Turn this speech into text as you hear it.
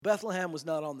Bethlehem was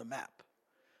not on the map.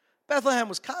 Bethlehem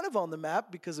was kind of on the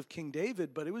map because of King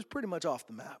David, but it was pretty much off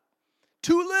the map.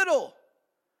 Too little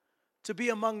to be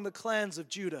among the clans of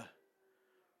Judah.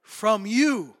 From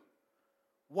you,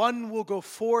 one will go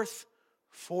forth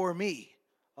for me.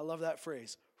 I love that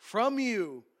phrase. From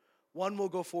you, one will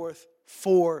go forth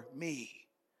for me.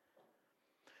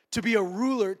 To be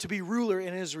ruler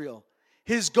in Israel.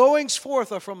 His goings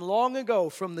forth are from long ago,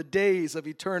 from the days of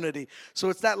eternity. So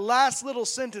it's that last little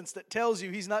sentence that tells you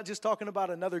he's not just talking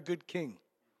about another good king.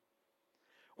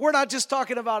 We're not just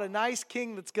talking about a nice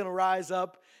king that's going to rise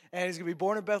up and he's going to be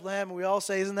born in Bethlehem. And we all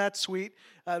say, isn't that sweet?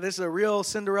 This is a real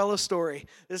Cinderella story.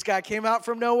 This guy came out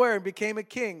from nowhere and became a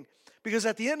king. Because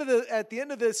at the end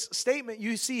of this statement,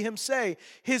 you see him say,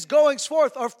 his goings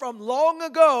forth are from long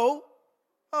ago.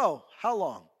 Oh, how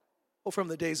long? Oh, from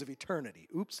the days of eternity.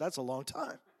 Oops, that's a long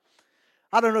time.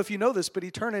 I don't know if you know this, but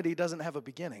eternity doesn't have a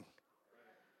beginning.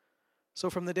 So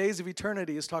from the days of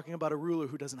eternity is talking about a ruler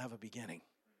who doesn't have a beginning.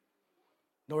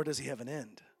 Nor does he have an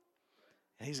end.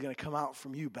 And he's going to come out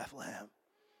from you, Bethlehem.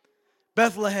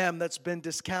 Bethlehem that's been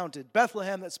discounted.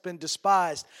 Bethlehem that's been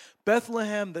despised.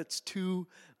 Bethlehem that's too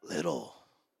little.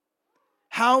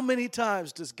 How many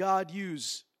times does God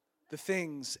use the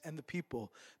things and the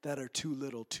people that are too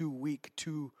little, too weak,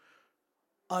 too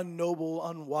unnoble,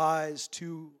 unwise,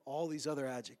 too all these other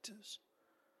adjectives?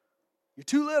 You're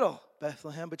too little,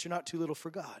 Bethlehem, but you're not too little for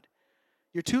God.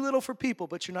 You're too little for people,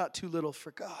 but you're not too little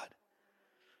for God.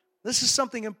 This is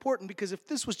something important because if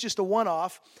this was just a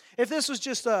one-off, if this was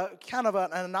just a kind of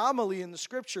an anomaly in the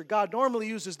Scripture, God normally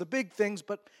uses the big things,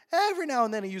 but every now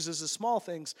and then he uses the small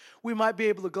things. We might be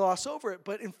able to gloss over it.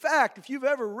 But in fact, if you've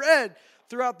ever read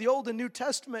throughout the Old and New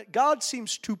Testament, God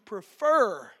seems to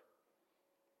prefer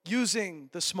using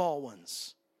the small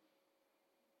ones.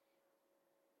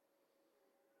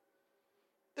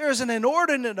 There is an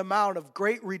inordinate amount of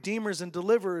great redeemers and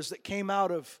deliverers that came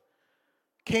out of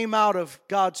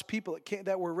God's people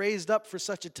that were raised up for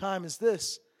such a time as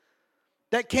this,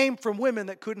 that came from women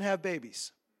that couldn't have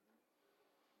babies,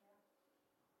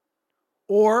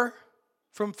 or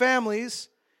from families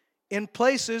in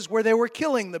places where they were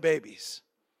killing the babies.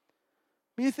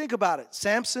 When you think about it,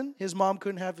 Samson, his mom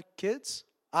couldn't have kids.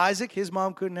 Isaac, his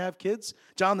mom couldn't have kids.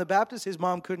 John the Baptist, his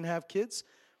mom couldn't have kids.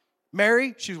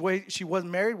 Mary, she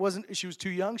wasn't married, she was too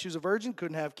young, she was a virgin,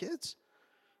 couldn't have kids.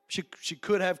 She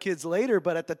could have kids later,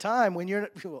 but at the time, we're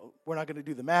not going to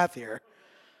do the math here.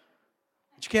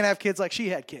 But you can't have kids like she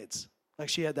had kids, like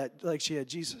she had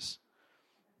Jesus.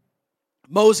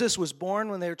 Moses was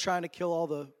born when they were trying to kill all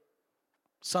the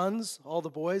sons, all the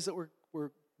boys that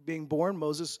were being born.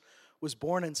 Moses was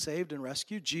born and saved and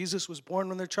rescued. Jesus was born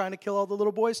when they're trying to kill all the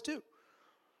little boys too.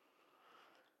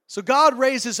 So God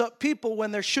raises up people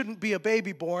when there shouldn't be a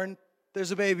baby born.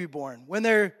 There's a baby born. When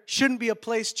there shouldn't be a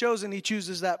place chosen, he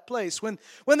chooses that place. When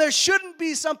there shouldn't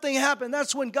be something happen,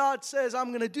 that's when God says, I'm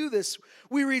going to do this.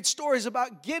 We read stories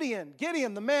about Gideon,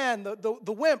 the man,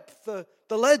 the wimp, the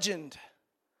legend,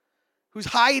 who's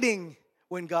hiding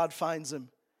when God finds him.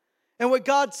 And what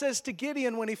God says to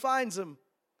Gideon when he finds him,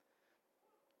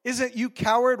 isn't you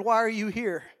coward, why are you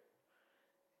here?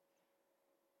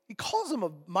 He calls him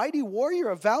a mighty warrior,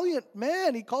 a valiant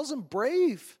man. He calls him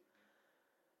brave.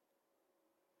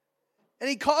 And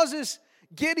he causes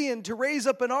Gideon to raise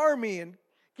up an army. And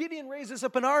Gideon raises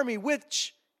up an army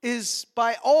which is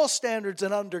by all standards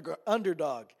an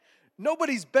underdog.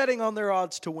 Nobody's betting on their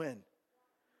odds to win.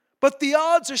 But the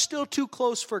odds are still too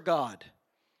close for God.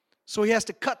 So he has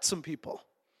to cut some people.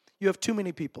 You have too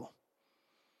many people.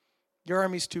 Your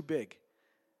army's too big.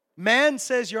 Man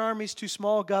says your army's too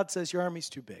small. God says your army's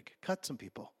too big. Cut some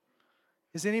people.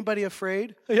 Is anybody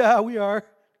afraid? Yeah, we are.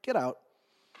 Get out.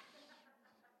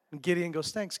 And Gideon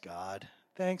goes, thanks, God.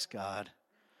 Thanks, God.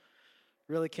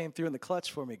 Really came through in the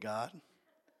clutch for me, God.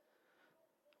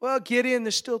 Well, Gideon,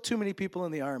 there's still too many people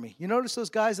in the army. You notice those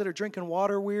guys that are drinking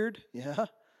water weird? Yeah.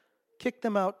 Kick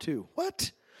them out too.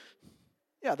 What?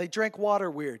 Yeah, they drank water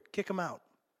weird. Kick them out.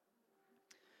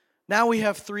 Now we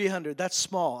have 300. That's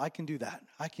small. I can do that.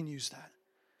 I can use that.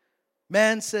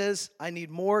 Man says, I need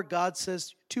more. God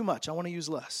says, too much. I want to use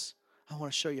less. I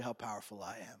want to show you how powerful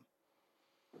I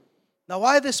am. Now,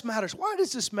 why this matters? Why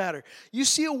does this matter? You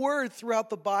see a word throughout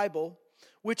the Bible,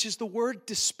 which is the word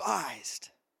despised.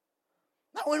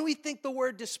 Now, when we think the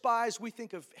word despise, we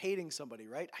think of hating somebody,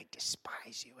 right? I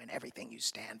despise you and everything you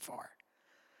stand for.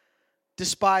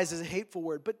 Despise is a hateful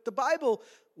word, but the Bible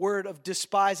word of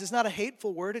despise is not a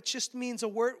hateful word. It just means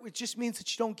it just means that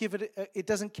you don't give it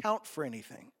doesn't count for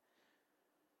anything.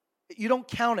 You don't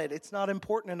count it. It's not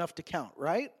important enough to count,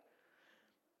 right?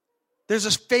 There's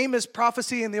a famous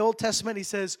prophecy in the Old Testament. He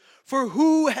says, "For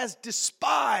who has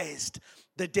despised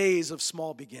the days of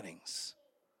small beginnings?"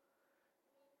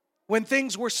 When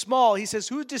things were small, he says,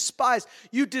 who despised?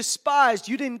 You despised.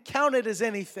 You didn't count it as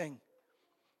anything.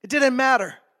 It didn't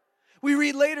matter. We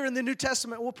read later in the New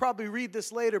Testament, we'll probably read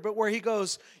this later, but where he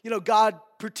goes, God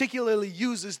particularly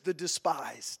uses the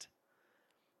despised.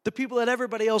 The people that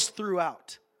everybody else threw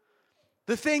out.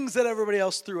 The things that everybody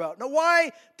else threw out. Now,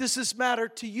 why does this matter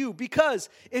to you? Because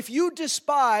if you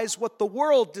despise what the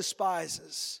world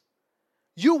despises,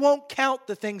 you won't count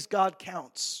the things God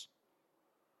counts.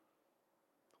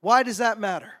 Why does that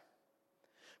matter?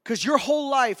 Because your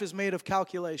whole life is made of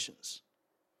calculations.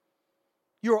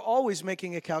 You're always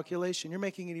making a calculation. You're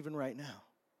making it even right now.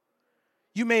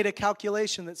 You made a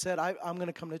calculation that said, I'm going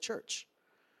to come to church.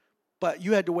 But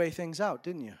you had to weigh things out,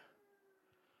 didn't you?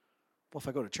 Well, if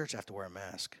I go to church, I have to wear a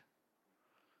mask.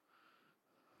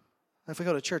 If I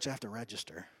go to church, I have to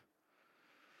register.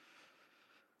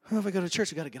 Well, if I go to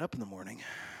church, I got to get up in the morning.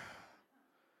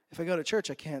 If I go to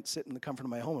church, I can't sit in the comfort of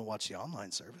my home and watch the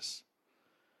online service.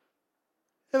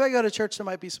 If I go to church, there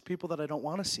might be some people that I don't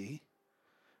want to see.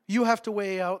 You have to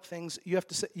weigh out things.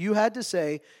 You had to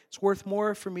say, it's worth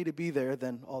more for me to be there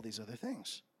than all these other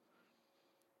things.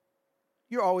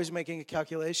 You're always making a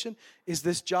calculation. Is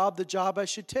this job the job I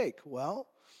should take? Well,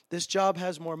 this job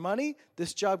has more money.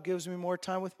 This job gives me more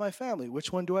time with my family.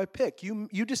 Which one do I pick? You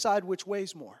decide which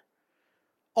weighs more.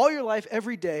 All your life,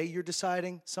 every day, you're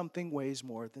deciding something weighs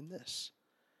more than this.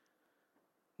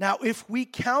 Now, if we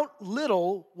count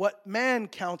little, what man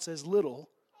counts as little,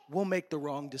 we'll make the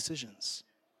wrong decisions.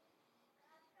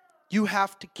 You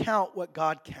have to count what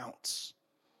God counts.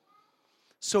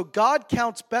 So God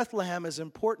counts Bethlehem as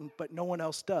important, but no one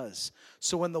else does.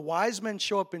 So when the wise men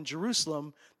show up in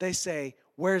Jerusalem, they say,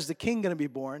 where's the king going to be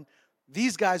born?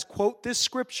 These guys quote this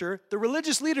scripture. The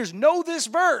religious leaders know this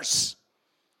verse,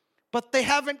 but they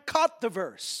haven't caught the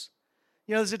verse.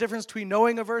 There's a difference between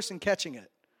knowing a verse and catching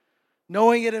it.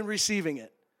 Knowing it and receiving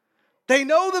it. They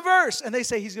know the verse, and they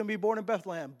say he's going to be born in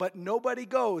Bethlehem, but nobody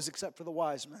goes except for the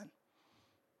wise men.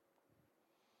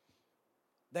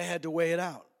 They had to weigh it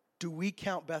out. Do we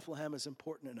count Bethlehem as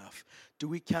important enough? Do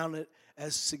we count it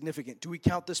as significant? Do we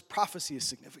count this prophecy as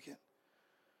significant?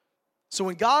 So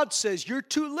when God says, you're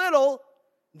too little,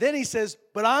 then he says,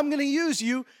 but I'm going to use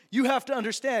you. You have to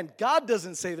understand, God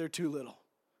doesn't say they're too little.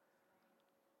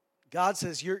 God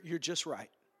says, you're just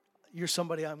right. You're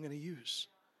somebody I'm going to use.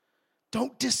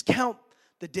 Don't discount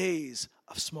the days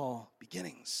of small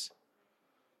beginnings.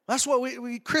 That's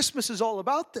what Christmas is all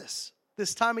about this.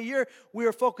 This time of year, we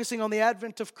are focusing on the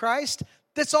advent of Christ.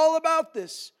 That's all about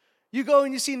this. You go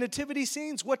and you see nativity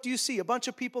scenes. What do you see? A bunch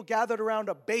of people gathered around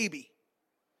a baby.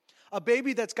 A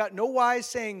baby that's got no wise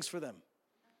sayings for them.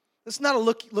 It's not a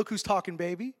look who's talking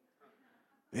baby.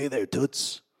 Hey there,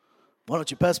 Toots. Why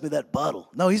don't you pass me that bottle?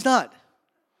 No, he's not.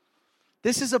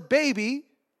 This is a baby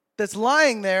that's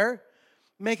lying there,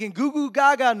 making goo-goo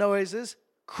gaga noises,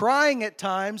 crying at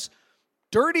times,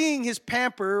 dirtying his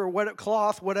pamper or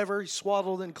cloth, whatever he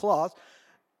swaddled in cloth.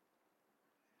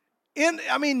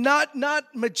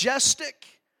 Not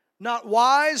majestic, not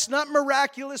wise, not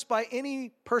miraculous by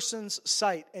any person's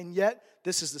sight. And yet,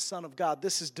 this is the Son of God.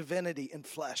 This is divinity in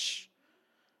flesh.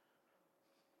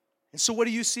 And so what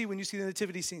do you see when you see the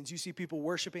nativity scenes? You see people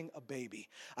worshiping a baby.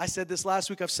 I said this last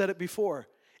week. I've said it before.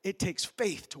 It takes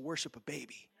faith to worship a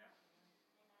baby.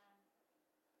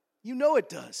 You know it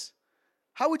does.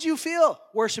 How would you feel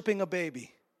worshiping a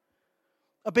baby?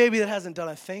 A baby that hasn't done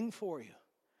a thing for you.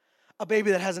 A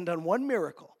baby that hasn't done one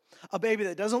miracle. A baby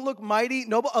that doesn't look mighty,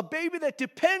 noble. A baby that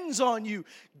depends on you.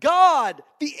 God,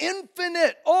 the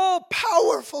infinite,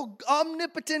 all-powerful,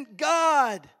 omnipotent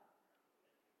God,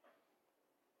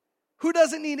 who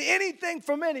doesn't need anything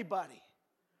from anybody,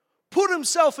 put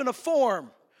himself in a form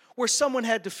where someone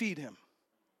had to feed him,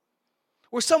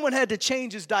 where someone had to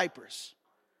change his diapers.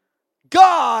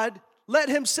 God let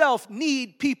himself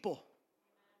need people.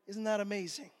 Isn't that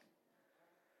amazing?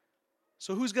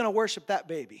 So who's going to worship that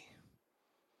baby?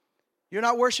 You're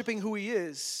not worshiping who he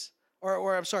is,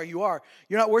 you are.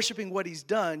 You're not worshiping what he's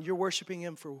done. You're worshiping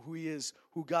him for who he is,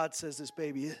 who God says this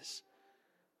baby is.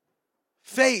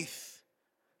 Faith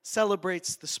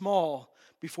celebrates the small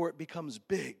before it becomes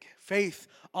big. Faith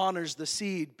honors the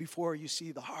seed before you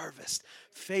see the harvest.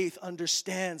 Faith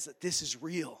understands that this is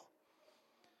real.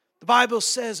 The Bible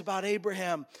says about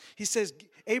Abraham, he says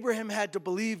Abraham had to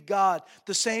believe God,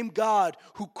 the same God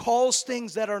who calls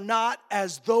things that are not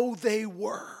as though they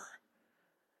were.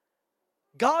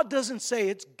 God doesn't say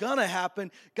it's gonna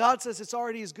happen. God says it's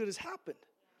already as good as happened.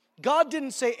 God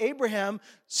didn't say, Abraham,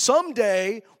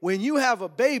 someday when you have a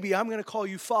baby, I'm going to call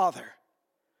you father.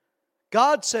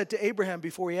 God said to Abraham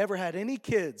before he ever had any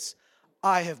kids,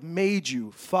 I have made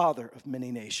you father of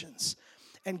many nations.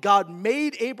 And God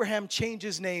made Abraham change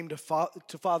his name to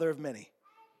father of many.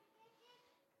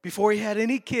 Before he had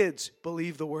any kids,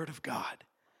 believe the word of God.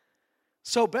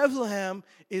 So Bethlehem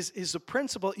is a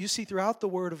principle you see throughout the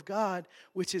word of God,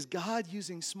 which is God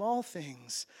using small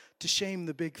things to shame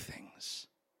the big things.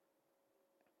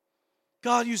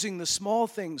 God using the small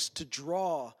things to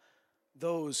draw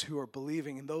those who are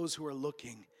believing and those who are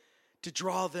looking, to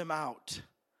draw them out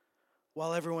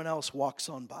while everyone else walks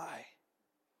on by.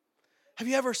 Have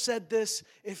you ever said this?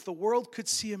 If the world could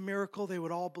see a miracle, they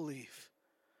would all believe.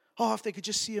 Oh, if they could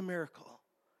just see a miracle.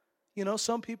 You know,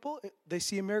 some people, they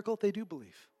see a miracle, they do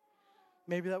believe.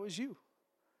 Maybe that was you.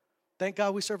 Thank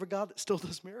God we serve a God that still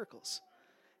does miracles.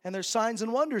 And there's signs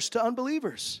and wonders to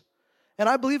unbelievers. And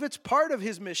I believe it's part of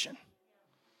his mission.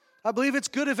 I believe it's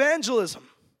good evangelism.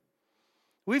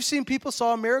 We've seen people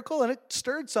saw a miracle and it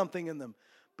stirred something in them.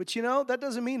 But you know, that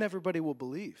doesn't mean everybody will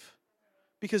believe.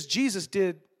 Because Jesus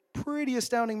did pretty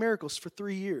astounding miracles for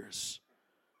 3 years.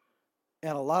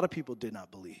 And a lot of people did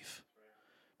not believe.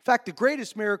 In fact, the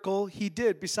greatest miracle he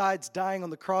did, besides dying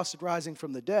on the cross and rising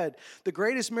from the dead, the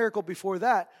greatest miracle before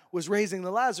that was raising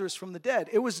the Lazarus from the dead.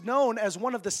 It was known as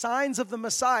one of the signs of the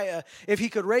Messiah if he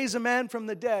could raise a man from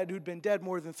the dead who'd been dead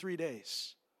more than 3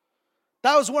 days.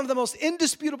 That was one of the most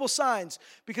indisputable signs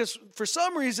because for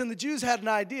some reason the Jews had an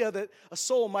idea that a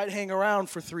soul might hang around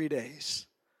for 3 days.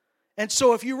 And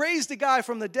so if you raised a guy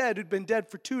from the dead who'd been dead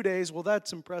for 2 days, well,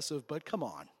 that's impressive, but come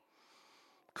on.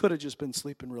 Could have just been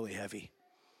sleeping really heavy.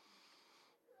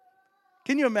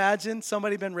 Can you imagine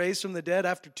somebody been raised from the dead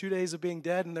after 2 days of being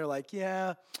dead and they're like,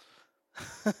 yeah,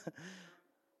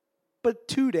 but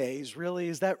 2 days, really?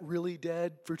 Is that really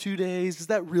dead for 2 days? Is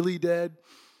that really dead?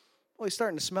 Well, he's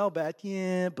starting to smell bad.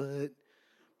 Yeah, but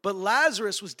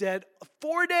Lazarus was dead.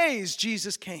 4 days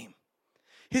Jesus came.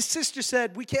 His sister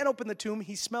said, we can't open the tomb.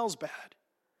 He smells bad.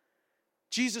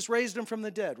 Jesus raised him from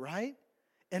the dead, right?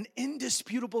 An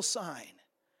indisputable sign.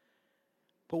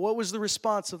 But what was the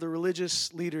response of the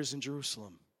religious leaders in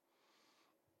Jerusalem?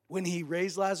 When he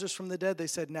raised Lazarus from the dead, they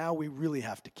said, now we really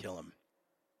have to kill him.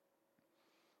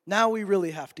 Now we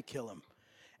really have to kill him.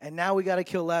 And now we got to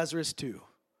kill Lazarus too.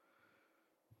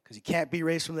 Because he can't be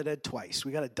raised from the dead twice.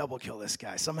 We got to double kill this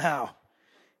guy somehow.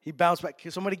 He bounced back.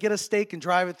 Somebody get a stake and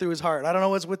drive it through his heart. I don't know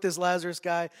what's with this Lazarus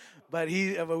guy, but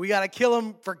we got to kill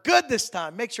him for good this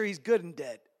time. Make sure he's good and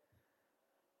dead.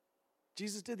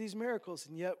 Jesus did these miracles,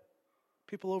 and yet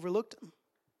people overlooked him.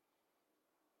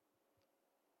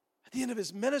 At the end of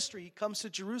his ministry, he comes to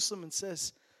Jerusalem and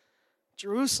says,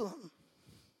 Jerusalem,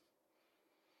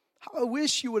 how I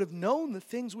wish you would have known the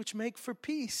things which make for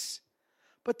peace,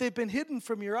 but they've been hidden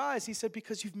from your eyes. He said,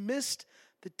 because you've missed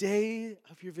the day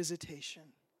of your visitation.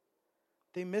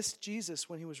 They missed Jesus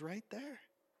when he was right there.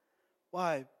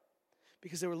 Why?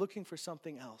 Because they were looking for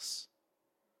something else.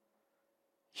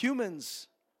 Humans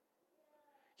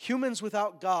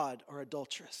without God are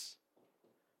adulterous.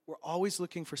 We're always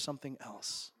looking for something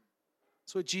else.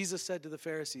 That's what Jesus said to the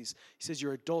Pharisees. He says,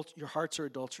 your hearts are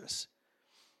adulterous.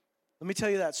 Let me tell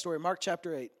you that story. Mark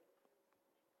chapter 8.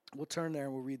 We'll turn there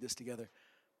and we'll read this together.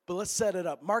 But let's set it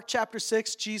up. Mark chapter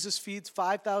 6, Jesus feeds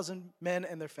 5,000 men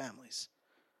and their families.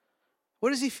 What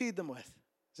does he feed them with?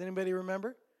 Does anybody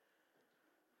remember?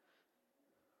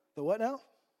 The what now?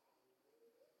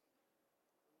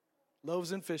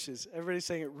 Loaves and fishes. Everybody's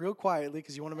saying it real quietly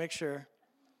because you want to make sure.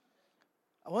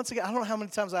 Once again, I don't know how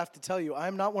many times I have to tell you.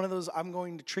 I'm not one of those I'm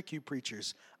going to trick you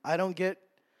preachers. I don't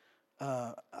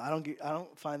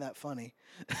find that funny.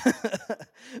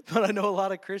 But I know a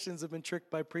lot of Christians have been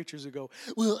tricked by preachers who go,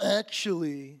 well,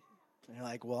 actually. And you're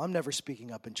like, well, I'm never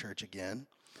speaking up in church again.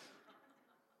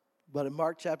 But in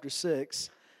Mark chapter 6,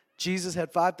 Jesus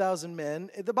had 5,000 men.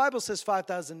 The Bible says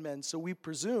 5,000 men, so we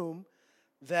presume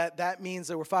that means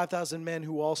there were 5,000 men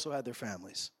who also had their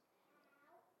families.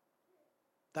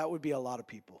 That would be a lot of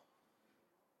people.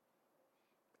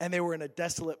 And they were in a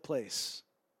desolate place.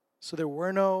 So there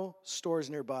were no stores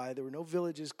nearby. There were no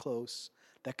villages close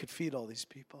that could feed all these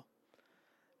people.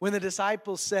 When the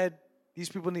disciples said, these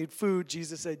people need food,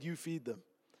 Jesus said, you feed them.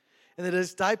 And the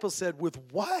disciples said, with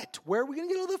what? Where are we going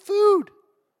to get all the food?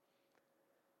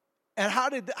 And how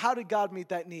did God meet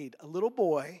that need? A little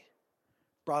boy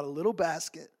brought a little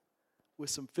basket with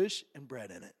some fish and bread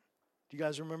in it. Do you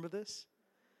guys remember this?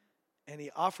 And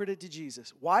he offered it to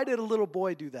Jesus. Why did a little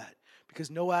boy do that? Because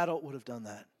no adult would have done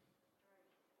that.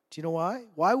 Do you know why?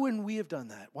 Why wouldn't we have done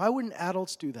that? Why wouldn't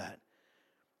adults do that?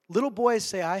 Little boys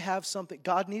say, I have something.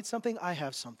 God needs something, I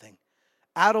have something.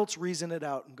 Adults reason it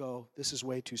out and go, this is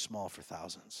way too small for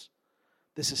thousands.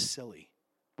 This is silly.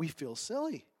 We feel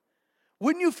silly.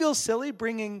 Wouldn't you feel silly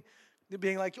being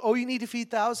like, oh, you need to feed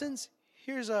thousands?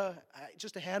 Here's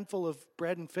just a handful of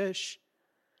bread and fish.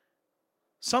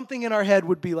 Something in our head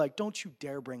would be like, don't you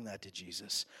dare bring that to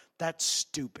Jesus. That's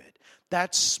stupid.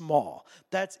 That's small.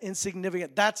 That's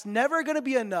insignificant. That's never going to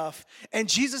be enough. And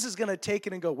Jesus is going to take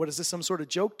it and go, what, is this some sort of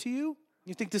joke to you?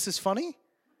 You think this is funny?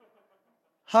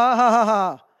 Ha, ha, ha,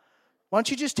 ha. Why don't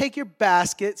you just take your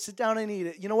basket, sit down and eat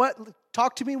it? You know what?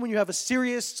 Talk to me when you have a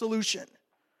serious solution.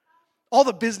 All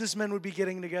the businessmen would be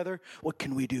getting together. What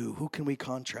can we do? Who can we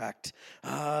contract?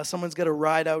 Someone's got to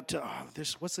ride out to,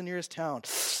 what's the nearest town?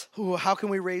 Ooh, how can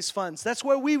we raise funds? That's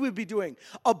what we would be doing.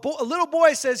 A little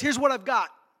boy says, here's what I've got.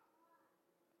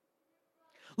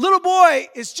 Little boy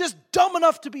is just dumb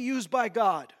enough to be used by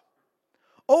God.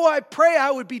 Oh, I pray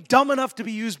I would be dumb enough to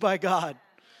be used by God.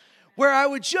 Where I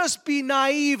would just be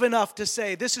naive enough to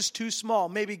say, this is too small.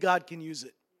 Maybe God can use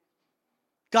it.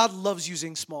 God loves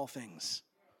using small things.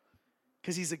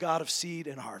 Because he's a God of seed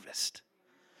and harvest.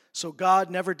 So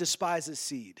God never despises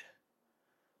seed.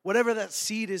 Whatever that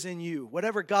seed is in you,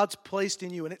 whatever God's placed in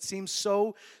you, and it seems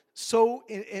so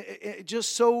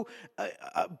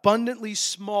abundantly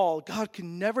small, God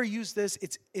can never use this.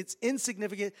 It's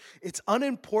insignificant. It's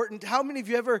unimportant. How many of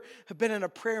you ever have been in a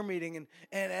prayer meeting and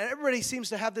everybody seems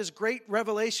to have this great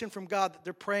revelation from God that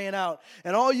they're praying out,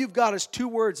 and all you've got is 2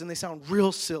 words and they sound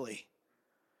real silly.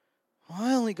 Well,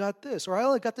 I only got this, or I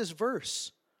only got this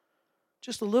verse.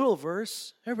 Just a little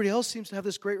verse. Everybody else seems to have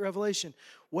this great revelation.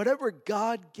 Whatever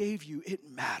God gave you, it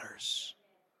matters.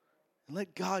 And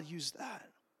let God use that.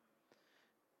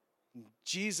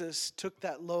 Jesus took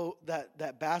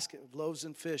that basket of loaves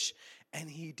and fish, and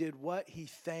he did what? He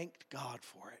thanked God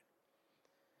for it.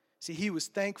 See, he was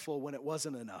thankful when it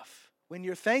wasn't enough. When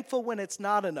you're thankful when it's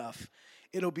not enough,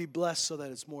 it'll be blessed so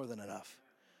that it's more than enough.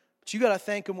 But you got to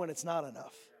thank him when it's not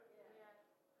enough.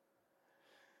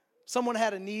 Someone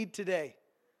had a need today.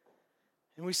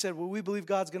 And we said, well, we believe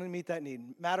God's going to meet that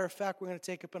need. Matter of fact, we're going to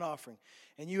take up an offering.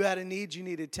 And you had a need, you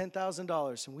needed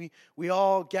 $10,000. And we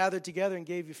all gathered together and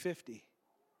gave you $50.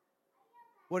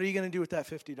 What are you going to do with that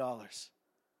 $50?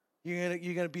 You're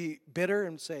going to be bitter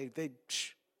and say,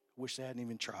 wish they hadn't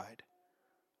even tried.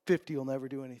 50 will never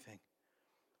do anything.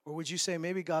 Or would you say,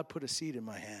 maybe God put a seed in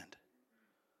my hand.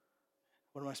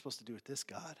 What am I supposed to do with this,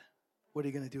 God? What are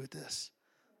you going to do with this?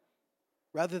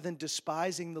 Rather than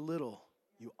despising the little,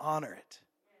 you honor it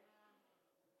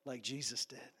like Jesus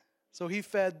did. So he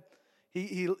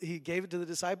gave it to the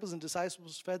disciples, and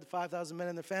disciples fed the 5,000 men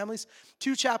and their families.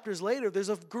 2 chapters later, there's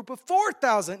a group of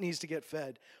 4,000 that needs to get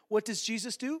fed. What does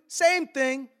Jesus do? Same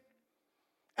thing.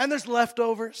 And there's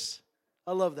leftovers.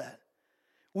 I love that.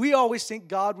 We always think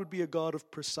God would be a God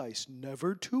of precise.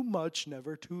 Never too much,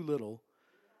 never too little.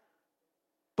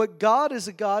 But God is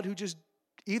a God who just,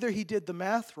 either he did the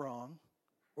math wrong,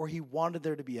 or he wanted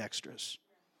there to be extras.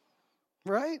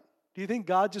 Right? Do you think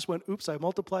God just went, oops, I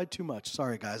multiplied too much.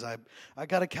 Sorry, guys, I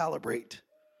got to calibrate.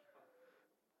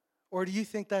 Or do you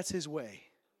think that's his way?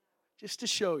 Just to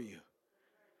show you,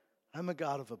 I'm a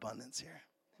God of abundance here.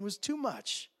 It was too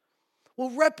much. Well,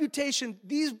 reputation,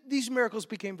 these miracles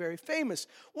became very famous.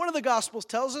 One of the Gospels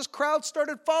tells us crowds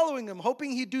started following him,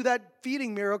 hoping he'd do that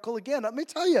feeding miracle again. Let me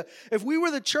tell you, if we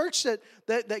were the church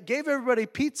that gave everybody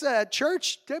pizza at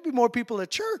church, there'd be more people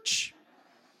at church.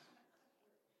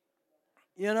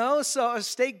 You know, so a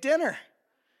steak dinner.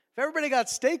 If everybody got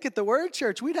steak at the Word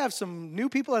Church, we'd have some new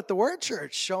people at the Word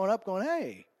Church showing up going,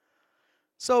 hey.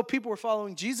 So people were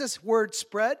following Jesus, word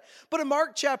spread. But in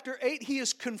Mark chapter 8, he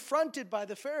is confronted by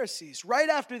the Pharisees right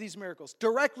after these miracles,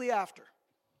 directly after.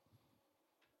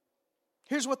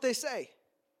 Here's what they say.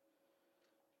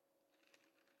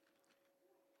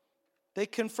 They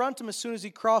confront him as soon as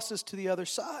he crosses to the other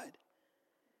side.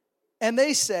 And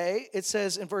they say, it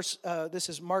says in this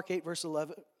is Mark 8, verse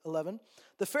 11,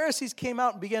 the Pharisees came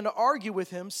out and began to argue with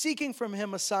him, seeking from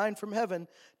him a sign from heaven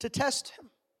to test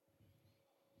him.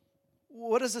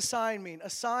 What does a sign mean? A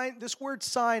sign, this word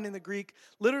sign in the Greek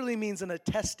literally means an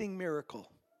attesting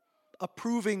miracle, a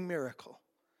proving miracle.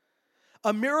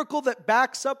 A miracle that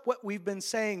backs up what we've been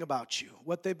saying about you,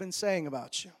 what they've been saying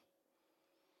about you.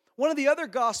 One of the other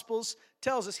Gospels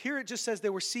tells us, here it just says they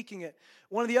were seeking it.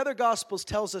 One of the other Gospels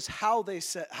tells us how they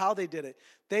did it.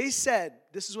 They said,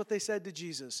 this is what they said to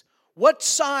Jesus, what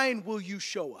sign will you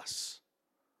show us?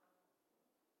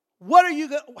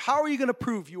 How are you going to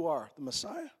prove you are the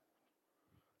Messiah?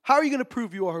 How are you going to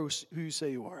prove you are who you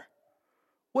say you are?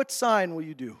 What sign will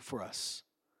you do for us?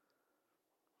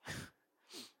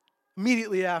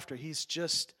 Immediately after, he's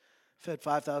just fed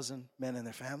 5,000 men and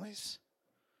their families.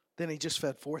 Then he just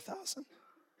fed 4,000.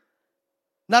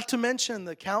 Not to mention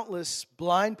the countless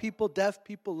blind people, deaf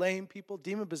people, lame people,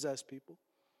 demon-possessed people,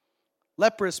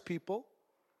 leprous people,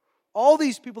 all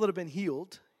these people that have been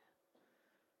healed.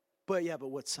 But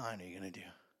what sign are you going to do?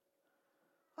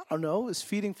 I don't know. Is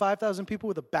feeding 5,000 people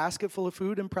with a basket full of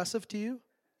food impressive to you?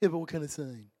 Yeah, but what kind of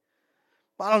sign?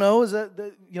 I don't know. Is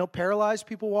that, paralyzed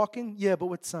people walking? Yeah, but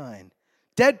what sign?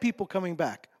 Dead people coming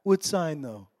back. What sign,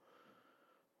 though?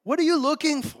 What are you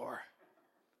looking for?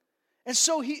 And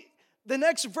so the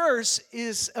next verse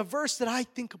is a verse that I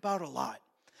think about a lot.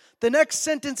 The next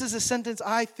sentence is a sentence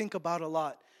I think about a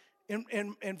lot.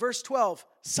 In verse 12,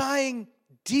 sighing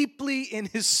deeply in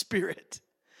his spirit.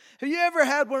 Have you ever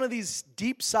had one of these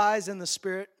deep sighs in the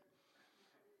spirit?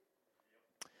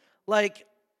 Like,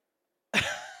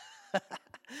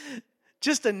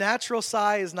 just a natural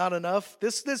sigh is not enough.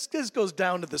 This goes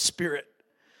down to the spirit.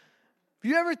 If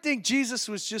you ever think Jesus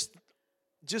was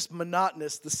just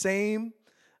monotonous, the same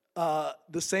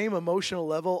emotional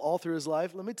level all through his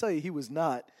life, let me tell you, he was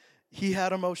not. He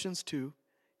had emotions too.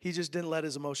 He just didn't let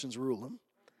his emotions rule him.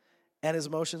 And his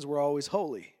emotions were always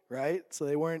holy, right? So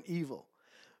they weren't evil.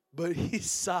 But he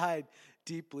sighed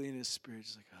deeply in his spirit.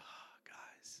 He's like, oh,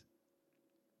 guys.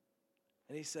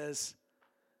 And he says,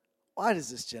 why does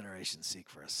this generation seek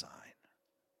for a sign?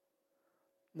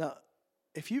 Now,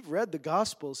 if you've read the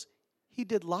Gospels, he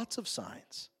did lots of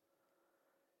signs.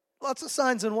 Lots of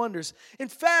signs and wonders. In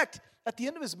fact, at the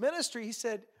end of his ministry, he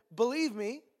said, believe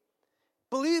me.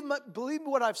 Believe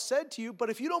what I've said to you, but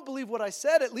if you don't believe what I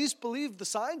said, at least believe the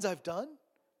signs I've done.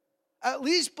 At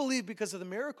least believe because of the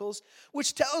miracles,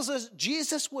 which tells us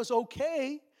Jesus was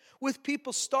okay with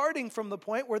people starting from the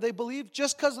point where they believe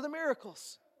just because of the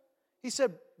miracles. He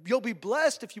said, you'll be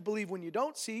blessed if you believe when you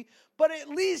don't see, but at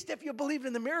least if you believe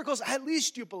in the miracles, at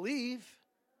least you believe.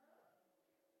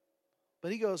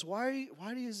 But he goes, why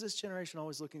is this generation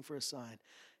always looking for a sign?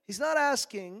 He's not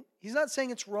saying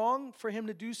it's wrong for him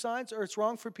to do signs or it's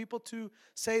wrong for people to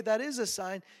say that is a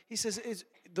sign. He says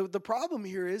the problem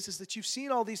here is that you've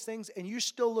seen all these things and you're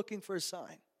still looking for a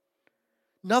sign.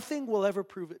 Nothing will ever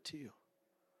prove it to you.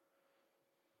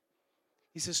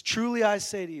 He says, truly I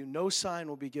say to you, no sign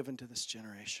will be given to this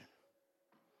generation.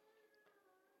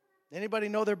 Anybody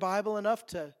know their Bible enough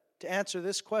to answer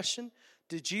this question?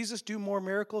 Did Jesus do more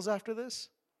miracles after this?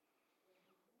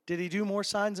 Did he do more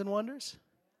signs and wonders?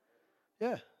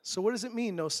 Yeah. So what does it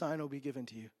mean, no sign will be given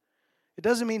to you? It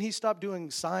doesn't mean he stopped doing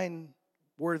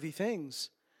sign-worthy things.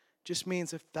 It just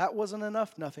means if that wasn't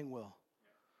enough, nothing will.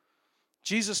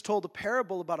 Jesus told a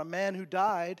parable about a man who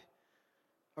died.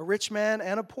 A rich man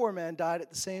and a poor man died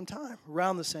at the same time,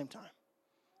 around the same time.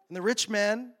 And the rich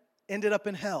man ended up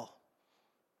in hell.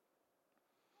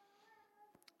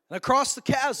 And across the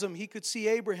chasm, he could see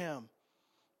Abraham,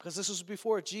 because this was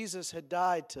before Jesus had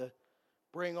died to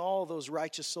bring all those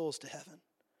righteous souls to heaven.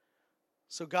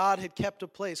 So God had kept a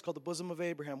place called the bosom of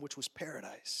Abraham, which was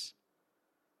paradise.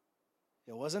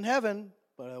 It wasn't heaven,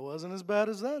 but it wasn't as bad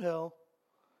as that hell.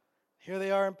 Here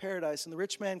they are in paradise, and the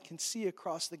rich man can see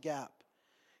across the gap.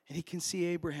 And he can see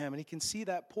Abraham, and he can see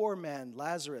that poor man,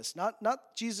 Lazarus.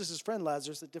 Not Jesus' friend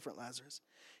Lazarus, a different Lazarus.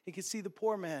 He can see the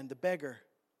poor man, the beggar,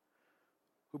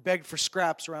 who begged for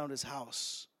scraps around his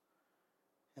house.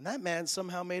 And that man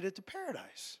somehow made it to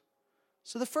paradise.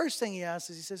 So the first thing he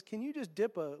asks is, he says, can you just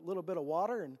dip a little bit of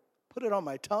water and put it on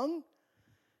my tongue?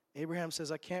 Abraham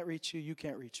says, I can't reach you, you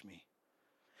can't reach me.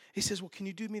 He says, well, can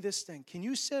you do me this thing? Can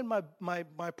you send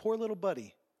my poor little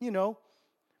buddy,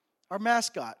 our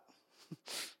mascot,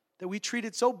 that we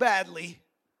treated so badly,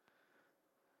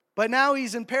 but now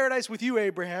he's in paradise with you,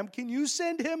 Abraham. Can you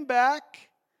send him back?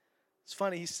 It's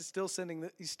funny, he's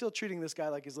still treating this guy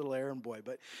like his little errand boy,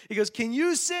 but he goes, can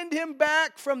you send him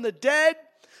back from the dead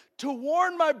to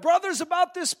warn my brothers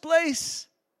about this place?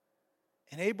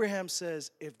 And Abraham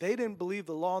says, if they didn't believe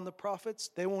the law and the prophets,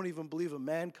 they won't even believe a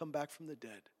man come back from the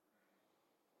dead.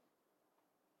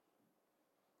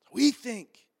 We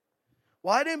think,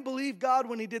 well, I didn't believe God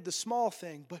when he did the small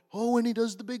thing, but when he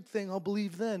does the big thing, I'll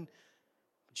believe then.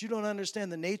 But you don't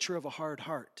understand the nature of a hard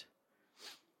heart.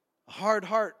 A hard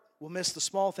heart will miss the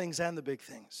small things and the big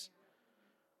things.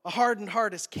 A hardened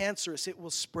heart is cancerous. It will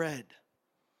spread.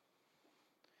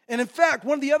 And in fact,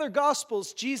 one of the other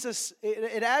Gospels,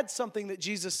 it adds something that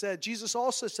Jesus said. Jesus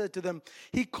also said to them,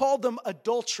 he called them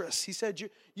adulterous. He said,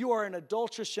 you are an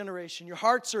adulterous generation. Your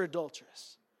hearts are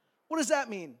adulterous. What does that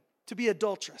mean, to be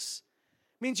adulterous?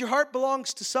 It means your heart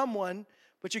belongs to someone,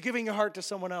 but you're giving your heart to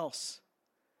someone else.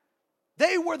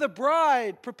 They were the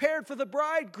bride, prepared for the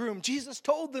bridegroom. Jesus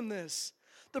told them this.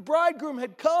 The bridegroom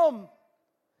had come.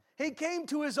 He came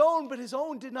to his own, but his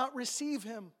own did not receive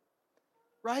him.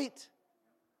 Right?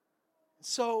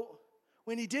 So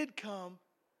when he did come,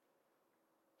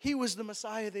 He was the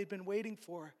Messiah they'd been waiting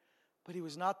for, but he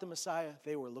was not the Messiah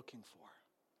they were looking for.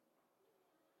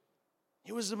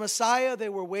 He was the Messiah they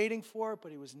were waiting for,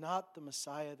 but he was not the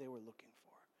Messiah they were looking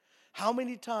for. How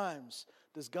many times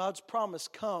does God's promise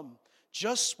come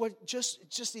just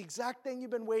the exact thing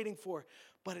you've been waiting for,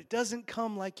 but it doesn't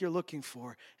come like you're looking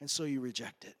for, and so you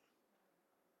reject it?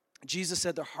 Jesus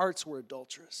said their hearts were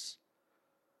adulterous.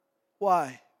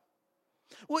 Why?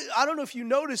 Well, I don't know if you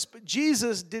noticed, but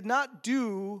Jesus did not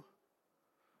do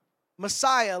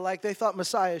Messiah like they thought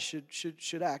Messiah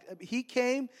should act. He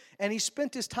came and he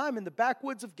spent his time in the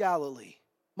backwoods of Galilee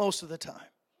most of the time.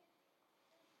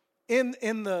 In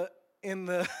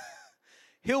the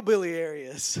hillbilly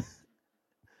areas.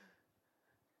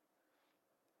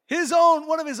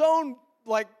 One of his own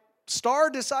star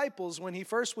disciples, when he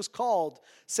first was called,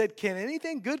 said, "Can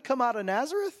anything good come out of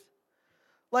Nazareth?"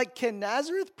 Can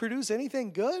Nazareth produce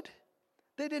anything good?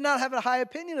 They did not have a high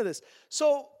opinion of this.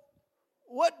 So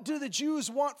what do the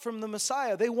Jews want from the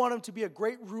Messiah? They want him to be a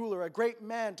great ruler, a great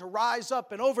man, to rise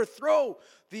up and overthrow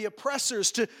the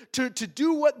oppressors, to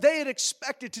do what they had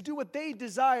expected, to do what they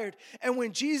desired. And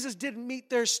when Jesus didn't meet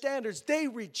their standards, they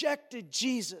rejected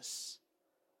Jesus.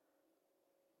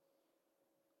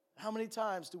 How many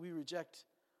times do we reject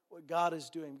what God is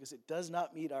doing because it does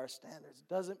not meet our standards?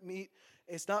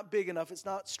 It's not big enough, it's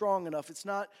not strong enough, it's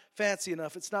not fancy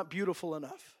enough, it's not beautiful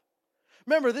enough.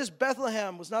 Remember, this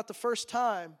Bethlehem was not the first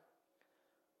time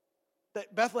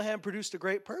that Bethlehem produced a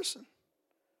great person.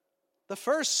 The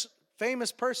first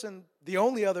famous person, the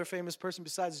only other famous person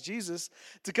besides Jesus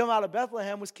to come out of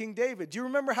Bethlehem was King David. Do you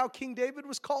remember how King David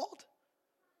was called?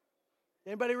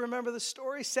 Anybody remember the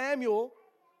story? Samuel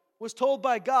was told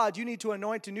by God, you need to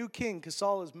anoint a new king because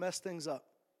Saul has messed things up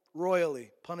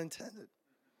royally, pun intended.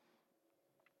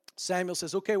 Samuel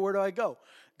says, okay, where do I go?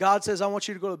 God says, I want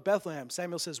you to go to Bethlehem.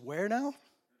 Samuel says, where now?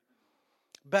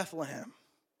 Bethlehem.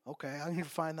 Okay, I need to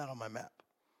find that on my map.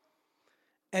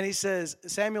 And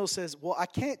Samuel says, well, I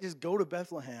can't just go to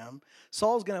Bethlehem.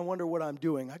 Saul's going to wonder what I'm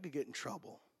doing. I could get in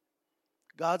trouble.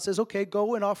 God says, okay,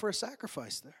 go and offer a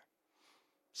sacrifice there.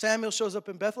 Samuel shows up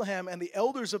in Bethlehem, and the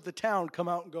elders of the town come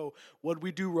out and go, what did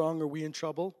we do wrong? Are we in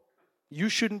trouble? You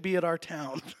shouldn't be at our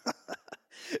town.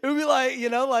 It would be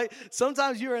like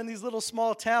sometimes you're in these little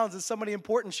small towns and somebody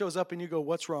important shows up and you go,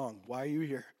 what's wrong? Why are you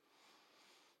here?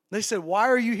 They said, why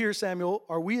are you here, Samuel?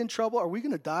 Are we in trouble? Are we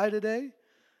going to die today?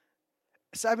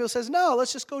 Samuel says, no,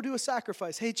 let's just go do a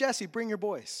sacrifice. Hey, Jesse, bring your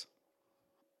boys.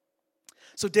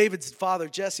 So David's father,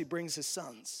 Jesse, brings his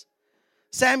sons.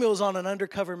 Samuel's on an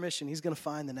undercover mission. He's going to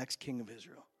find the next king of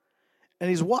Israel. And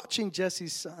he's watching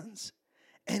Jesse's sons.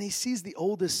 And he sees the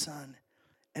oldest son.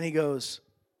 And he goes,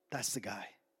 that's the guy.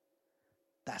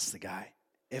 That's the guy.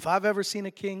 If I've ever seen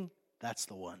a king, that's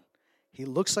the one. He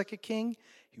looks like a king.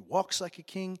 He walks like a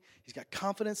king. He's got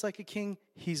confidence like a king.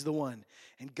 He's the one.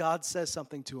 And God says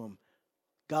something to him.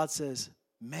 God says,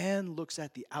 man looks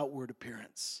at the outward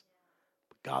appearance,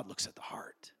 but God looks at the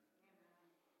heart.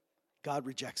 God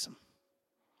rejects him.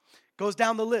 Goes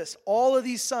down the list. All of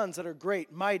these sons that are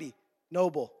great, mighty,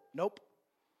 noble. Nope.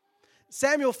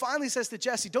 Samuel finally says to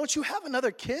Jesse, don't you have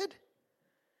another kid?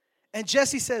 And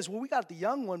Jesse says, well, we got the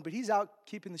young one, but he's out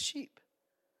keeping the sheep.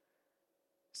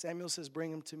 Samuel says,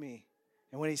 bring him to me.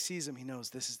 And when he sees him, he knows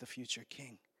this is the future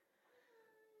king.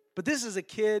 But this is a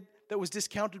kid that was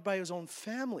discounted by his own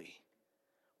family.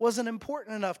 Wasn't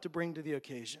important enough to bring to the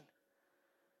occasion.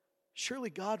 Surely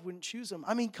God wouldn't choose him.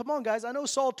 I mean, come on, guys. I know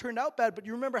Saul turned out bad, but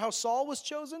you remember how Saul was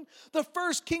chosen? The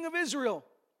first king of Israel.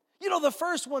 You know, the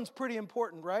first one's pretty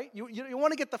important, right? You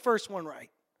want to get the first one right.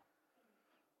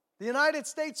 The United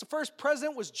States, the first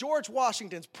president was George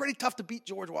Washington. It's pretty tough to beat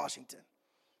George Washington.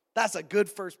 That's a good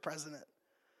first president.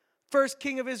 First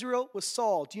king of Israel was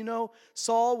Saul. Do you know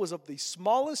Saul was of the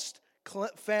smallest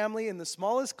family in the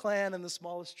smallest clan and the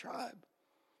smallest tribe?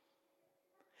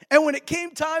 And when it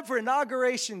came time for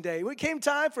inauguration day, when it came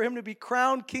time for him to be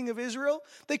crowned king of Israel,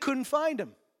 they couldn't find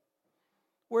him.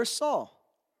 Where's Saul?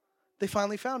 They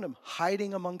finally found him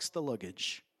hiding amongst the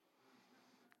luggage.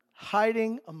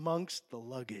 Hiding amongst the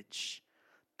luggage.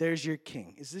 There's your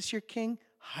king. Is this your king?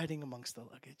 Hiding amongst the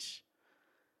luggage.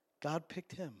 God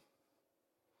picked him.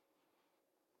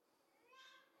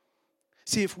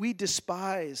 See, if we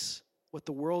despise what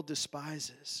the world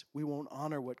despises, we won't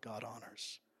honor what God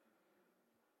honors.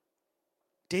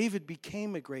 David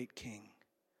became a great king,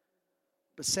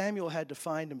 but Samuel had to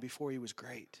find him before he was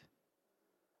great.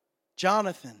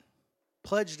 Jonathan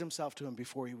pledged himself to him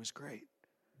before he was great.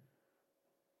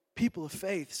 People of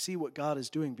faith see what God is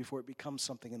doing before it becomes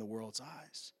something in the world's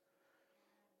eyes.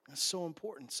 That's so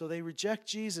important. So they reject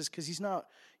Jesus because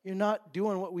you're not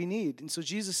doing what we need. And so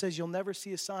Jesus says, you'll never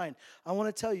see a sign. I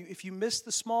want to tell you, if you miss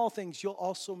the small things, you'll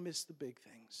also miss the big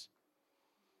things.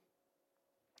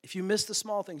 If you miss the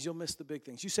small things, you'll miss the big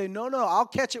things. You say, no, I'll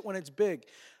catch it when it's big.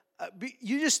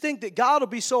 You just think that God will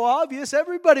be so obvious,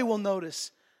 everybody will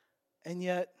notice. And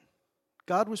yet,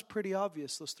 God was pretty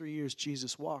obvious those 3 years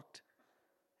Jesus walked.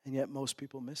 And yet most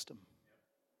people missed him.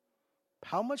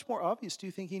 How much more obvious do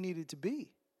you think he needed to be?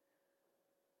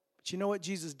 But you know what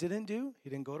Jesus didn't do?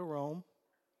 He didn't go to Rome.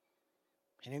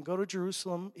 He didn't go to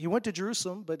Jerusalem. He went to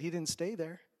Jerusalem, but he didn't stay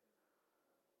there.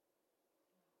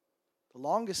 The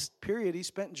longest period he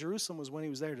spent in Jerusalem was when he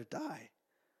was there to die.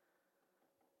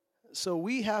 So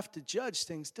we have to judge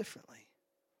things differently.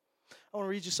 I want to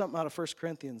read you something out of 1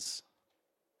 Corinthians.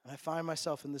 And I find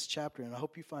myself in this chapter, and I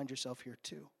hope you find yourself here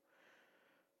too.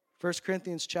 1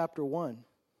 Corinthians chapter 1.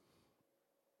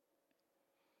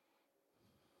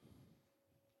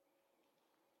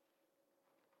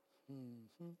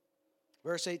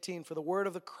 Verse 18, for the word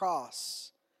of the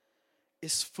cross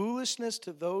is foolishness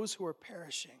to those who are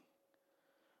perishing.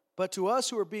 But to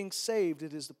us who are being saved,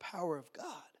 it is the power of God.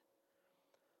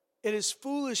 It is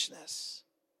foolishness.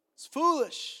 It's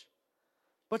foolish.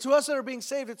 But to us that are being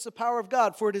saved, it's the power of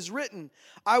God. For it is written,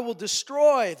 I will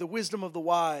destroy the wisdom of the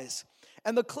wise,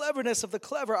 and the cleverness of the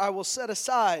clever I will set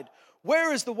aside.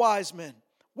 Where is the wise man?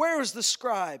 Where is the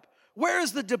scribe? Where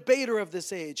is the debater of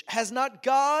this age? Has not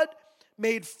God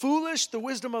made foolish the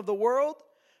wisdom of the world?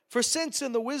 For since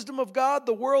in the wisdom of God,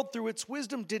 the world through its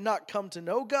wisdom did not come to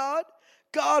know God,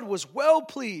 God was well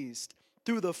pleased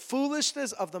through the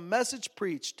foolishness of the message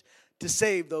preached to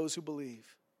save those who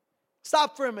believe.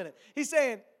 Stop for a minute. He's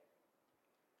saying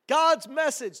God's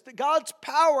message, God's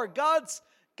power, God's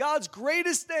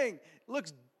greatest thing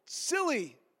looks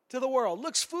silly to the world,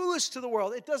 looks foolish to the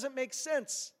world. It doesn't make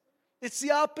sense. It's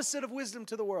the opposite of wisdom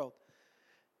to the world.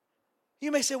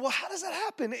 You may say, well, how does that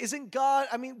happen? Isn't God,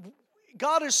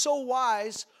 God is so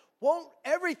wise. Won't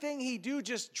everything he do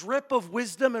just drip of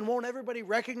wisdom, and won't everybody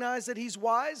recognize that he's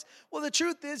wise? Well, the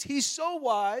truth is he's so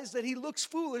wise that he looks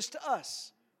foolish to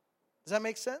us. Does that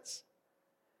make sense?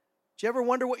 Do you ever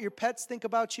wonder what your pets think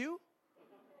about you?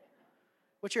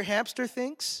 What your hamster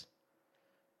thinks?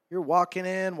 You're walking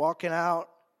in, walking out.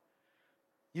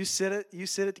 You sit at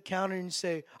the counter and you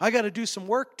say, I got to do some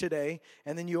work today.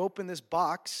 And then you open this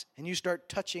box and you start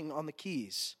touching on the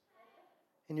keys.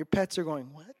 And your pets are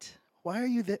going, what? Why are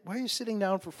you sitting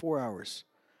down for 4 hours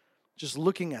just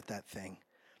looking at that thing?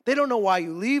 They don't know why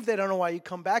you leave. They don't know why you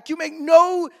come back. You make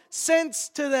no sense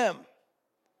to them.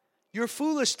 You're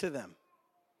foolish to them.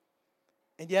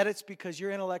 And yet it's because your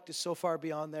intellect is so far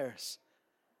beyond theirs.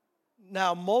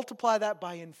 Now multiply that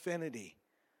by infinity.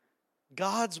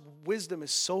 God's wisdom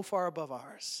is so far above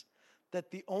ours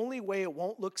that the only way it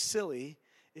won't look silly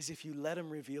is if you let him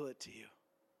reveal it to you.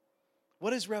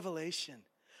 What is revelation?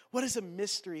 What is a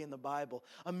mystery in the Bible?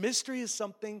 A mystery is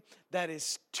something that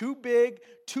is too big,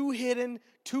 too hidden,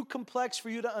 too complex for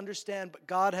you to understand, but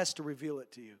God has to reveal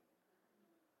it to you.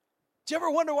 Do you ever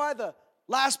wonder why the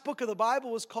last book of the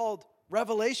Bible was called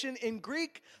Revelation? In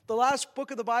Greek, the last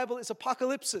book of the Bible is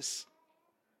Apocalypsis.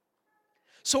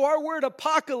 So our word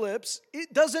apocalypse,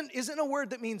 isn't a word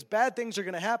that means bad things are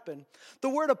going to happen. The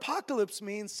word apocalypse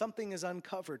means something is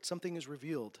uncovered, something is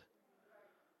revealed.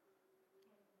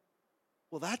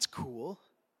 Well, that's cool.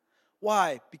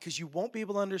 Why? Because you won't be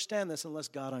able to understand this unless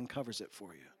God uncovers it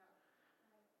for you.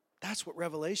 That's what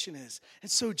revelation is.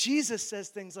 And so Jesus says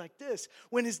things like this.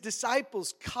 When his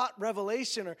disciples caught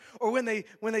revelation or when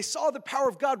they saw the power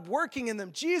of God working in them,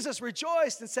 Jesus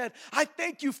rejoiced and said, I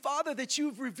thank you, Father, that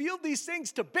you've revealed these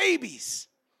things to babies.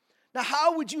 Now,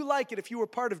 how would you like it if you were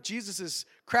part of Jesus'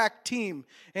 crack team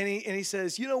and he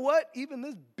says, you know what? Even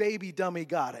this baby dummy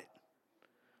got it.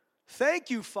 Thank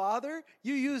you, Father.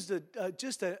 You used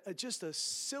just a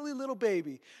silly little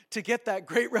baby to get that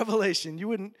great revelation. You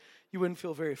wouldn't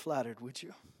feel very flattered, would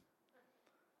you?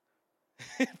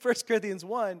 In 1 Corinthians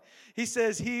 1, he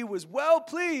says he was well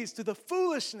pleased to the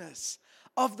foolishness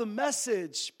of the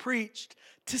message preached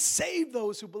to save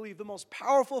those who believe. The most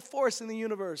powerful force in the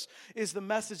universe is the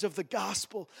message of the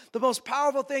gospel. The most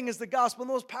powerful thing is the gospel.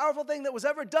 The most powerful thing that was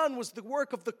ever done was the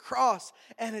work of the cross.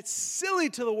 And it's silly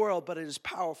to the world, but it is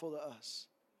powerful to us.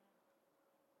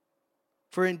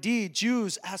 For indeed,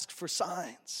 Jews ask for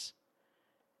signs,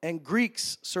 and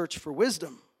Greeks search for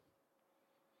wisdom.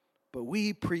 But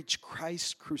we preach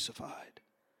Christ crucified.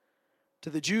 To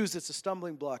the Jews, it's a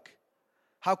stumbling block.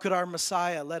 How could our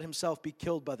Messiah let himself be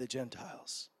killed by the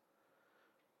Gentiles?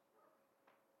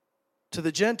 To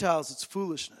the Gentiles, it's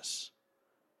foolishness.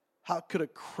 How could a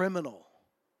criminal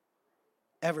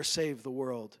ever save the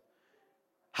world?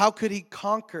 How could he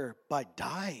conquer? By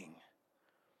dying.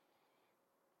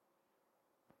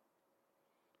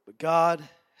 But God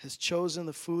has chosen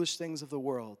the foolish things of the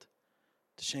world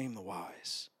to shame the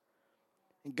wise.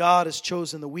 And God has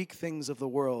chosen the weak things of the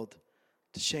world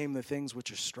to shame the things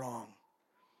which are strong.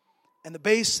 And the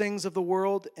base things of the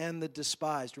world and the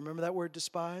despised. Remember that word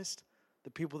despised?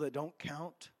 The people that don't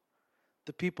count.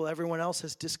 The people everyone else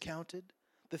has discounted.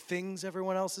 The things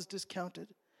everyone else has discounted.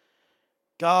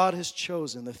 God has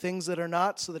chosen the things that are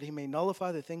not so that he may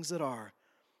nullify the things that are,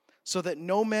 so that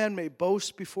no man may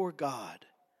boast before God.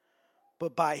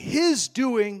 But by his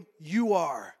doing you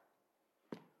are.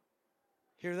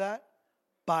 Hear that?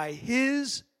 By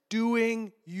his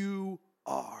doing you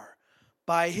are.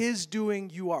 By his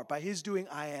doing you are. By his doing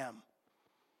I am.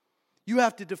 You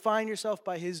have to define yourself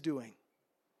by his doing.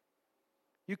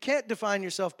 You can't define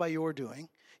yourself by your doing.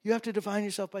 You have to define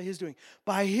yourself by his doing.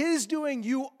 By his doing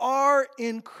you are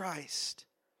in Christ,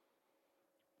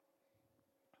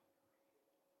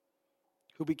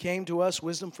 who became to us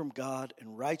wisdom from God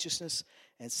and righteousness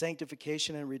and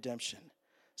sanctification and redemption,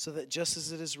 so that just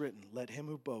as it is written, let him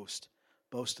who boasts,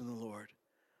 boast in the Lord.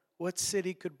 What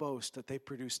city could boast that they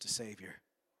produced a Savior?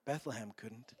 Bethlehem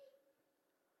couldn't.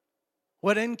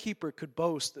 What innkeeper could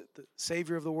boast that the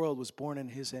Savior of the world was born in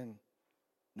his inn?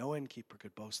 No innkeeper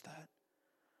could boast that.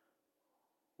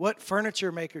 What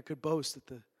furniture maker could boast that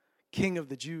the King of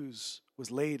the Jews was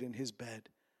laid in his bed?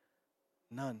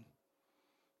 None.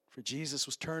 For Jesus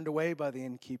was turned away by the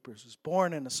innkeepers, was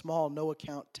born in a small,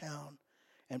 no-account town,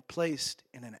 and placed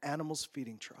in an animal's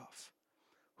feeding trough.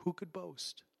 Who could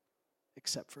boast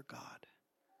except for God?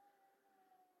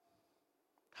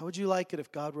 How would you like it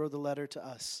if God wrote a letter to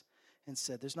us and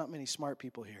said, there's not many smart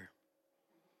people here?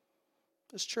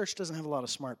 This church doesn't have a lot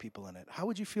of smart people in it. How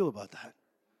would you feel about that?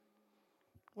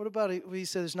 What about it? He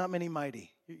said there's not many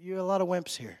mighty. You're a lot of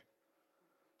wimps here.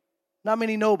 Not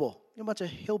many noble. You're a bunch of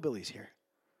hillbillies here.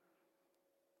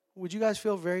 Would you guys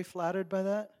feel very flattered by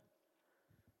that?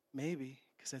 Maybe,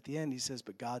 because at the end he says,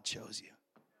 but God chose you.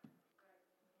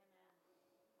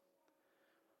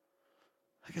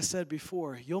 Like I said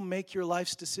before, you'll make your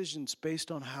life's decisions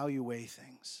based on how you weigh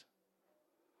things.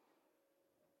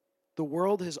 The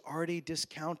world has already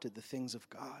discounted the things of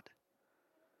God.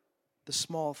 The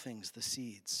small things, the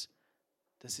seeds.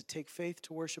 Does it take faith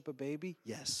to worship a baby?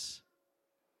 Yes.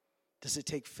 Does it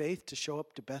take faith to show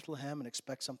up to Bethlehem and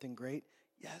expect something great?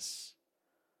 Yes.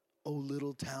 O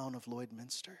little town of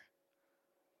Lloydminster.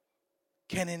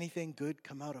 Can anything good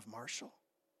come out of Marshall?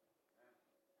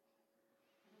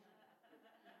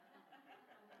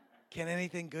 Can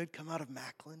anything good come out of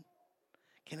Macklin?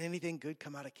 Can anything good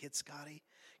come out of Kid Scotty?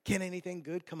 Can anything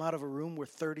good come out of a room where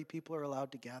 30 people are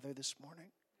allowed to gather this morning?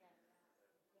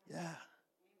 Yeah.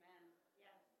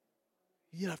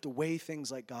 You have to weigh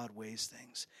things like God weighs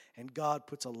things. And God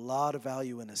puts a lot of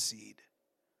value in a seed.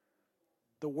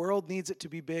 The world needs it to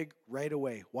be big right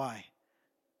away. Why?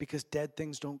 Because dead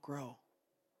things don't grow.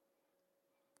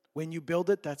 When you build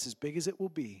it, that's as big as it will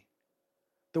be.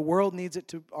 The world needs it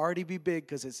to already be big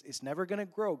because it's never going to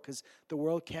grow because the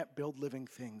world can't build living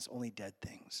things, only dead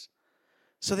things.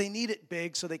 So they need it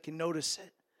big so they can notice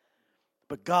it.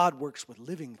 But God works with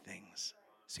living things.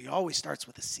 So he always starts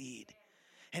with a seed.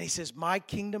 And he says, my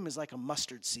kingdom is like a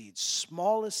mustard seed,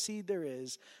 smallest seed there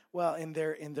is. Well, in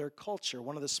their culture,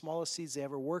 one of the smallest seeds they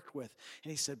ever worked with.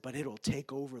 And he said, but it'll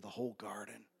take over the whole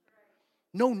garden.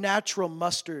 No natural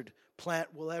mustard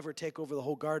plant will ever take over the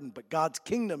whole garden, but God's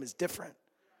kingdom is different.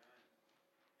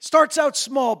 Starts out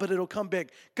small, but it'll come big.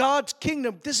 God's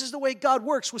kingdom, this is the way God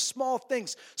works with small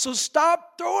things. So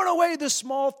stop throwing away the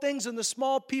small things and the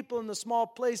small people and the small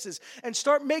places and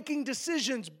start making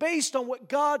decisions based on what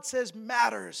God says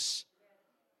matters.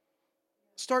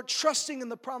 Start trusting in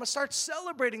the promise. Start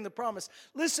celebrating the promise.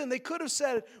 Listen, they could have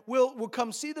said, we'll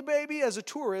come see the baby as a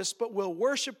tourist, but we'll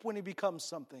worship when he becomes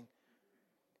something.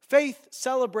 Faith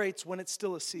celebrates when it's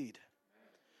still a seed.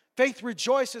 Faith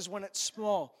rejoices when it's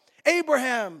small.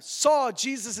 Abraham saw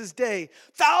Jesus' day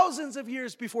thousands of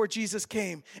years before Jesus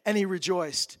came, and he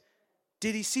rejoiced.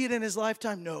 Did he see it in his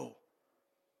lifetime? No.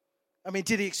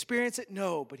 Did he experience it?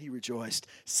 No, but he rejoiced.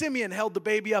 Simeon held the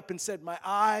baby up and said, my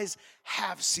eyes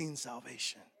have seen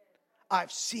salvation.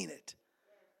 I've seen it.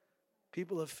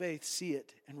 People of faith see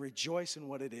it and rejoice in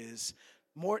what it is.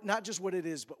 More, not just what it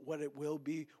is, but what it will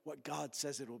be, what God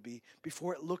says it will be,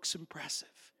 before it looks impressive.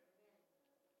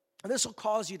 And this will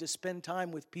cause you to spend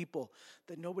time with people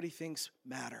that nobody thinks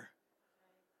matter.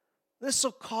 This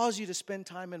will cause you to spend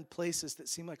time in places that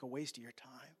seem like a waste of your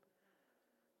time.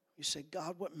 You say,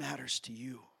 God, what matters to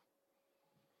you?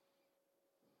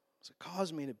 Does it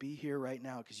cause me to be here right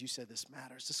now because you said this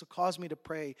matters? This will cause me to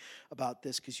pray about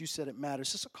this because you said it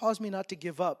matters. This will cause me not to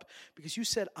give up because you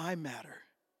said I matter.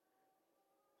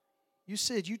 You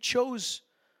said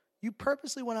you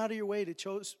purposely went out of your way to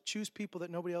choose people that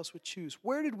nobody else would choose.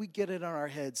 Where did we get it on our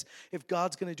heads? If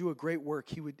God's going to do a great work,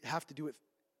 he would have to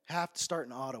start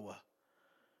in Ottawa.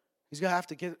 He's going to have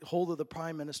to get hold of the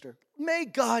prime minister. May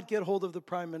God get hold of the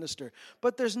prime minister.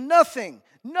 But there's nothing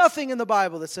in the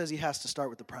Bible that says he has to start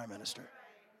with the prime minister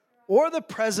or the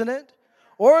president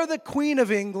or the Queen of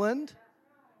England.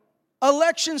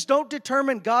 Elections don't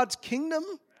determine God's kingdom.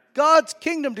 God's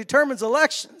kingdom determines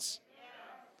elections.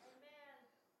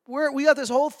 We got this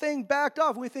whole thing backed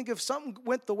off. We think if something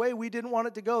went the way we didn't want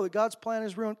it to go, that God's plan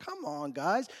is ruined. Come on,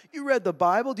 guys. You read the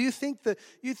Bible. Do you think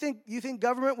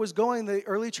government was going the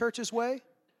early church's way?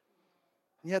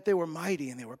 And yet they were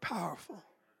mighty and they were powerful.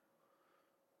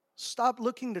 Stop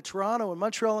looking to Toronto and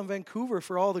Montreal and Vancouver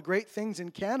for all the great things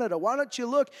in Canada. Why don't you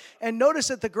look and notice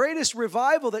that the greatest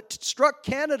revival that struck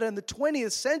Canada in the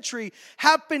 20th century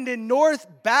happened in North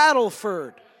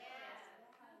Battleford.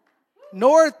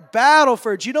 North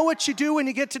Battleford. You know what you do when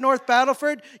you get to North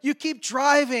Battleford? You keep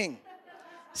driving.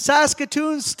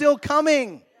 Saskatoon's still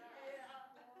coming.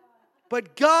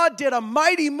 But God did a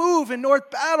mighty move in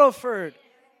North Battleford.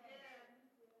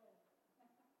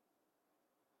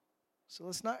 So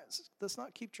let's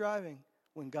not keep driving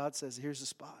when God says, here's the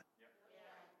spot.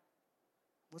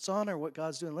 Let's honor what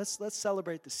God's doing. Let's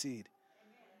celebrate the seed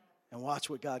and watch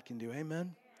what God can do.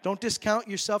 Amen. Don't discount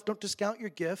yourself. Don't discount your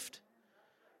gift.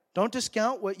 Don't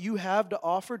discount what you have to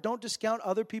offer. Don't discount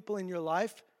other people in your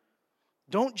life.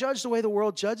 Don't judge the way the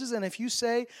world judges. And if you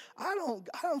say, I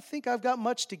don't think I've got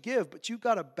much to give, but you've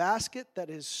got a basket that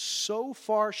is so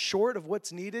far short of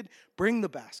what's needed, bring the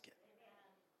basket.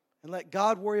 And let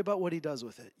God worry about what he does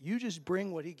with it. You just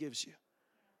bring what he gives you.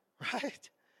 Right?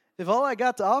 If all I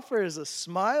got to offer is a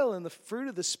smile and the fruit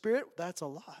of the Spirit, that's a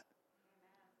lot.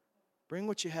 Bring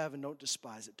what you have and don't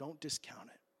despise it. Don't discount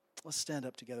it. Let's stand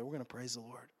up together. We're going to praise the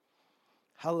Lord.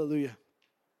 Hallelujah.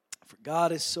 For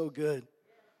God is so good.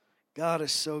 God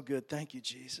is so good. Thank you,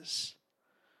 Jesus.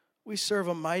 We serve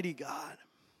a mighty God.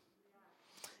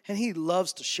 And he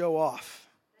loves to show off.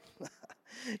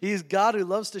 He's God who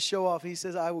loves to show off. He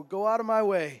says, I will go out of my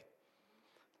way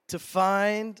to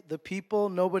find the people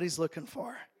nobody's looking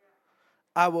for.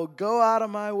 I will go out of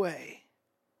my way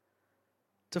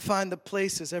to find the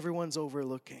places everyone's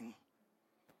overlooking.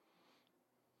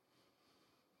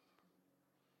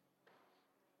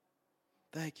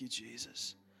 Thank you,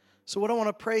 Jesus. So what I want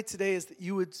to pray today is that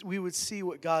we would see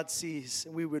what God sees,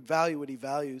 and we would value what he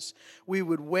values. We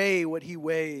would weigh what he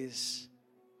weighs.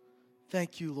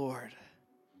 Thank you, Lord.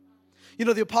 You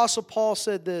know, the Apostle Paul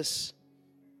said this.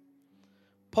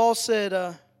 Paul said,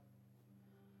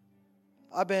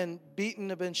 I've been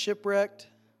beaten, I've been shipwrecked,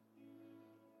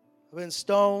 I've been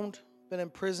stoned, been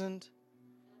imprisoned.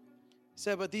 He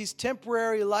said, but these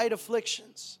temporary light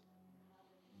afflictions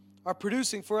are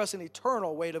producing for us an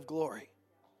eternal weight of glory.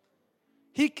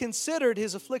 He considered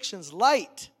his afflictions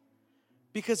light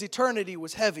because eternity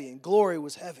was heavy and glory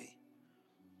was heavy.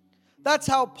 That's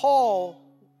how Paul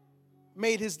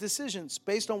made his decisions,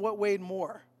 based on what weighed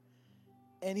more.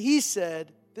 And he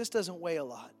said, this doesn't weigh a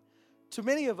lot. To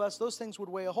many of us, those things would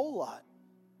weigh a whole lot.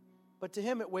 But to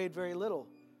him, it weighed very little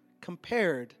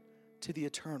compared to the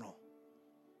eternal.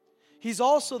 He's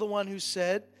also the one who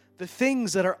said, the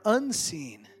things that are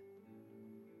unseen,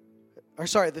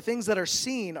 the things that are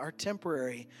seen are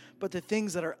temporary, but the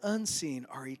things that are unseen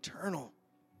are eternal.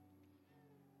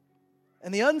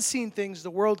 And the unseen things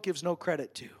the world gives no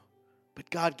credit to, but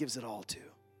God gives it all to.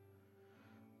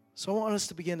 So I want us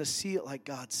to begin to see it like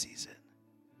God sees it.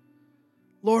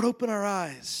 Lord, open our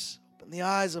eyes, open the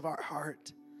eyes of our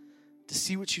heart to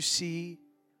see what you see,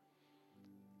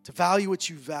 to value what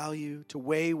you value, to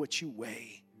weigh what you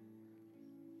weigh.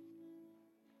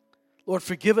 Lord,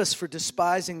 forgive us for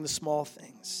despising the small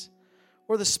things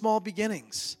or the small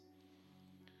beginnings.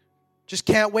 Just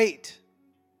can't wait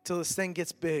till this thing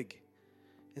gets big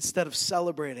instead of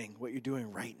celebrating what you're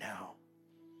doing right now.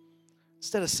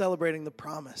 Instead of celebrating the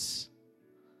promise,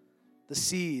 the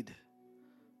seed,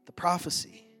 the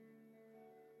prophecy.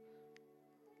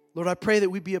 Lord, I pray that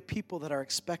we be a people that are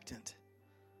expectant,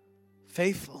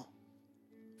 faithful,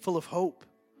 full of hope,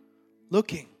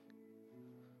 looking,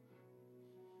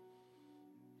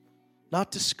 not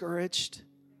discouraged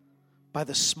by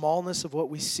the smallness of what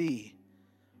we see,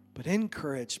 but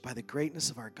encouraged by the greatness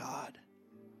of our God.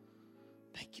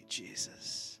 Thank you,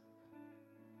 Jesus.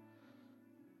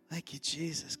 Thank you,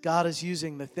 Jesus. God is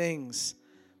using the things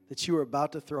that you are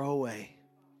about to throw away,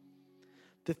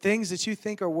 The things that you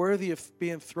think are worthy of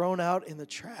being thrown out in the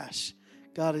trash,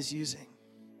 God is using.